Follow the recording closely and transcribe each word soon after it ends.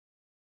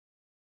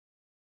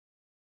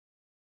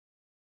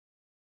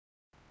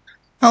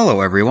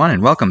Hello everyone,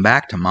 and welcome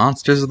back to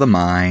Monsters of the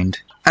Mind.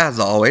 As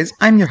always,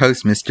 I'm your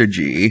host,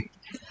 Mr.G.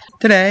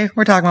 Today,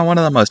 we're talking about one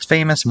of the most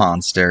famous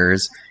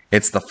monsters.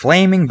 It's the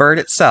flaming bird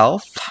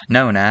itself,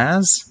 known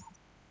as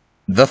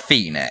the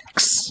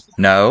Phoenix.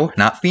 No,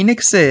 not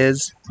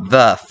Phoenixes,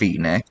 the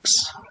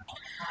Phoenix.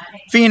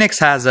 Phoenix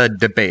has a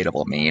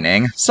debatable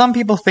meaning. Some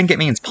people think it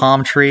means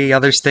palm tree,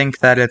 others think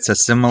that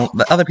it's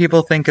other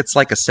people think it's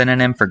like a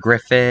synonym for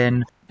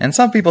griffin, and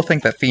some people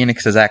think that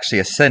phoenix is actually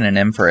a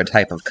synonym for a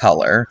type of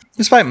color.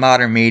 Despite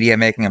modern media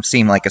making them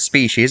seem like a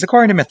species,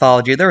 according to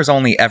mythology, there was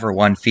only ever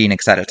one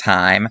phoenix at a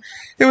time.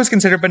 It was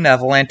considered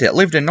benevolent, it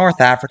lived in North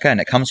Africa,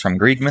 and it comes from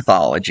Greek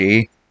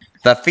mythology.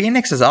 The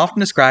phoenix is often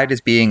described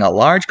as being a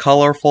large,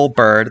 colorful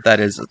bird that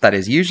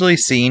is usually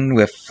seen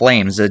with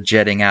flames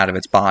jetting out of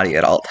its body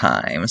at all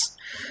times.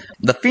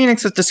 The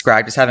phoenix is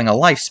described as having a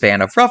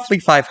lifespan of roughly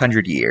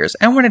 500 years,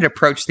 and when it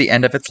approached the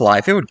end of its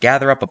life, it would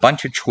gather up a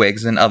bunch of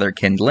twigs and other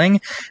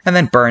kindling, and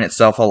then burn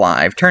itself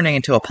alive, turning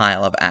into a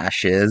pile of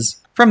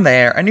ashes. From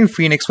there, a new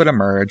phoenix would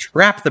emerge,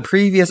 wrap the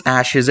previous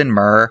ashes in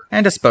myrrh,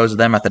 and dispose of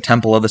them at the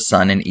Temple of the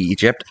Sun in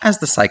Egypt, as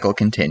the cycle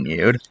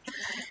continued.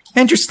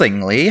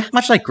 Interestingly,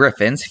 much like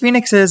griffins,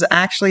 phoenixes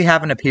actually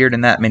haven't appeared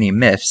in that many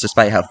myths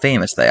despite how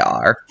famous they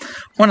are.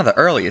 One of the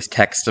earliest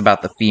texts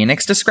about the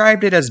phoenix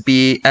described it as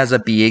a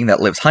being that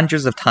lives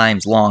hundreds of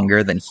times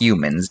longer than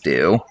humans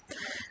do.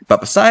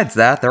 But besides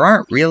that, there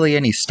aren't really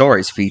any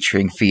stories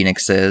featuring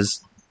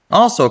phoenixes.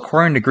 Also,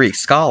 according to Greek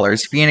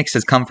scholars,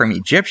 phoenixes come from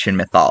Egyptian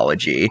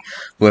mythology,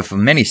 with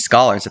many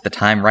scholars at the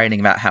time writing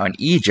about how in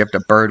Egypt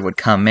a bird would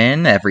come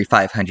in every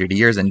 500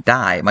 years and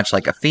die, much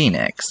like a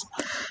phoenix.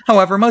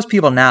 However, most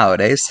people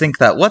nowadays think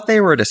that what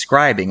they were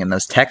describing in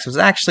those texts was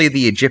actually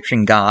the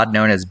Egyptian god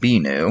known as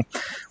Binu,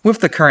 with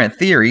the current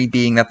theory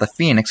being that the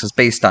phoenix was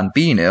based on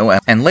Binu,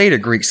 and later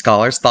Greek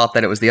scholars thought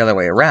that it was the other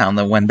way around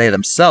when they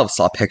themselves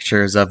saw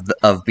pictures of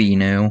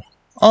Binu.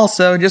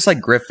 Also, just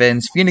like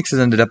griffins, phoenixes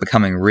ended up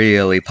becoming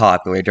really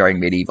popular during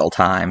medieval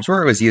times,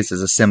 where it was used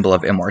as a symbol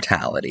of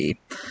immortality.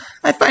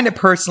 I find it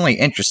personally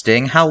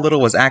interesting how little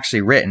was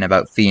actually written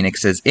about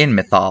phoenixes in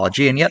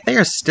mythology, and yet they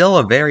are still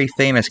a very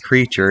famous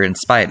creature in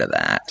spite of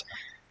that.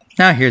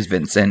 Now here's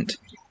Vincent.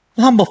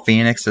 The humble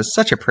phoenix is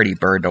such a pretty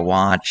bird to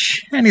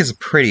watch, and he's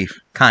pretty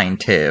kind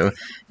too.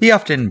 He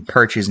often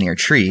perches near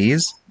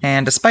trees,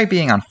 and despite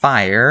being on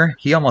fire,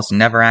 he almost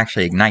never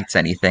actually ignites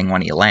anything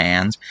when he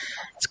lands.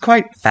 It's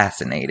quite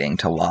fascinating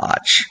to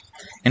watch.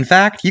 In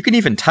fact, you can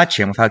even touch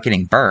him without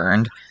getting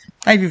burned.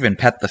 I've even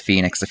pet the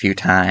phoenix a few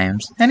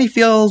times, and he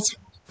feels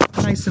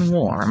nice and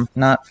warm,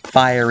 not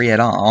fiery at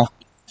all.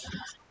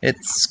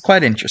 It's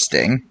quite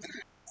interesting.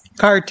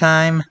 Card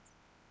time.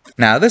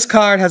 Now, this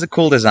card has a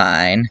cool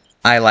design.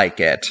 I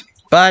like it.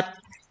 But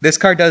this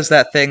card does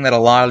that thing that a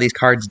lot of these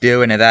cards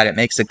do, in that it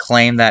makes a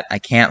claim that I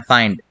can't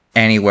find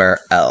anywhere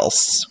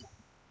else.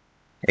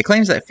 It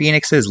claims that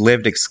phoenixes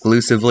lived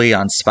exclusively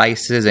on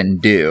spices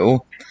and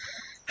dew.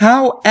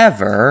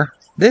 However,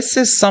 this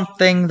is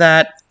something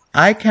that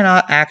I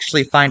cannot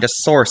actually find a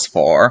source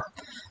for.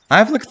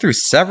 I've looked through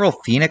several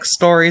phoenix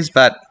stories,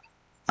 but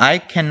I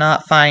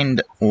cannot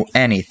find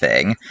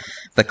anything.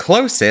 The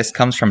closest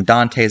comes from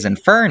Dante's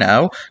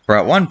Inferno, where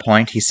at one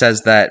point he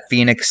says that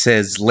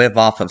phoenixes live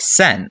off of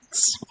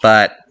scents,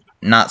 but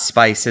not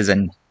spices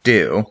and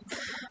dew.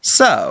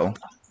 So,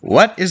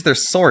 what is their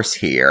source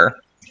here?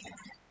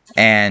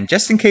 And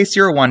just in case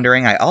you were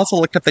wondering, I also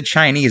looked up the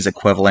Chinese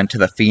equivalent to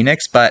the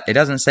phoenix, but it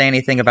doesn't say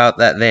anything about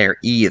that there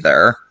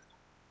either.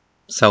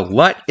 So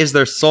what is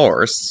their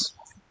source?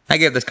 I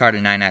give this card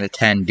a 9 out of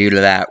 10 due to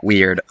that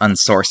weird,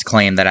 unsourced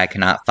claim that I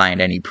cannot find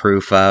any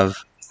proof of.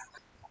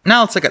 Now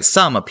let's look at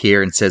some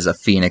appearances of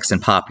phoenix in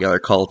popular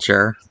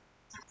culture.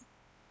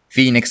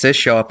 Phoenixes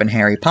show up in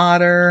Harry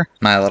Potter,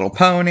 My Little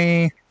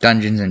Pony,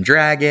 Dungeons &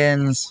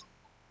 Dragons.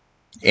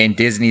 In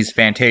Disney's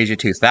Fantasia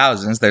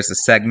 2000s, there's a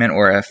segment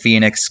where a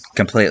phoenix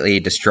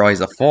completely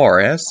destroys a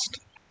forest.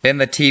 In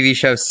the TV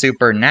show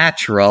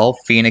Supernatural,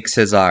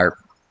 phoenixes are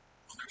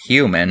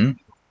human.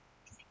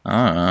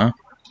 The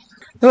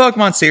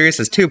Pokemon series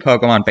has 2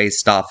 Pokemon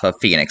based off of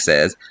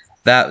phoenixes,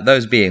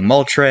 those being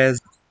Moltres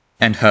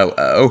and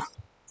Ho-Oh.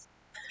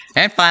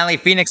 And finally,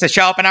 phoenixes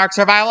show up in Ark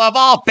Survival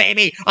Evolved,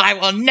 baby! I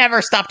will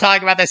never stop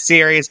talking about this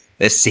series!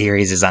 This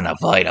series is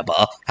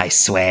unavoidable, I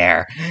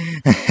swear.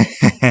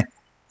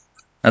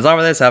 That's all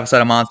for this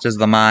episode of Monsters of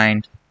the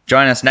Mind.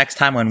 Join us next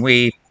time when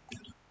we...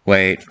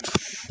 Wait,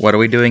 what are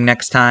we doing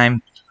next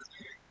time?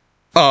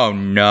 Oh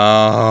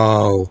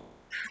no!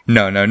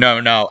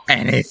 No,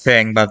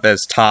 anything but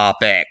this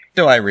topic.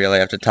 Do I really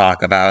have to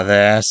talk about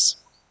this?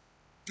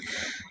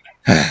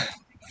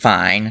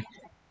 Fine.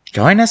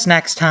 Join us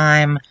next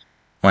time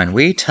when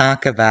we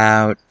talk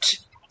about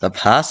the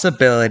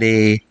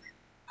possibility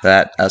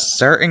that a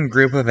certain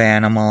group of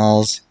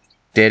animals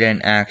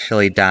didn't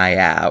actually die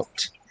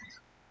out.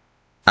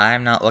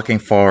 I'm not looking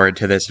forward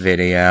to this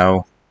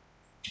video.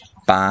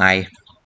 Bye.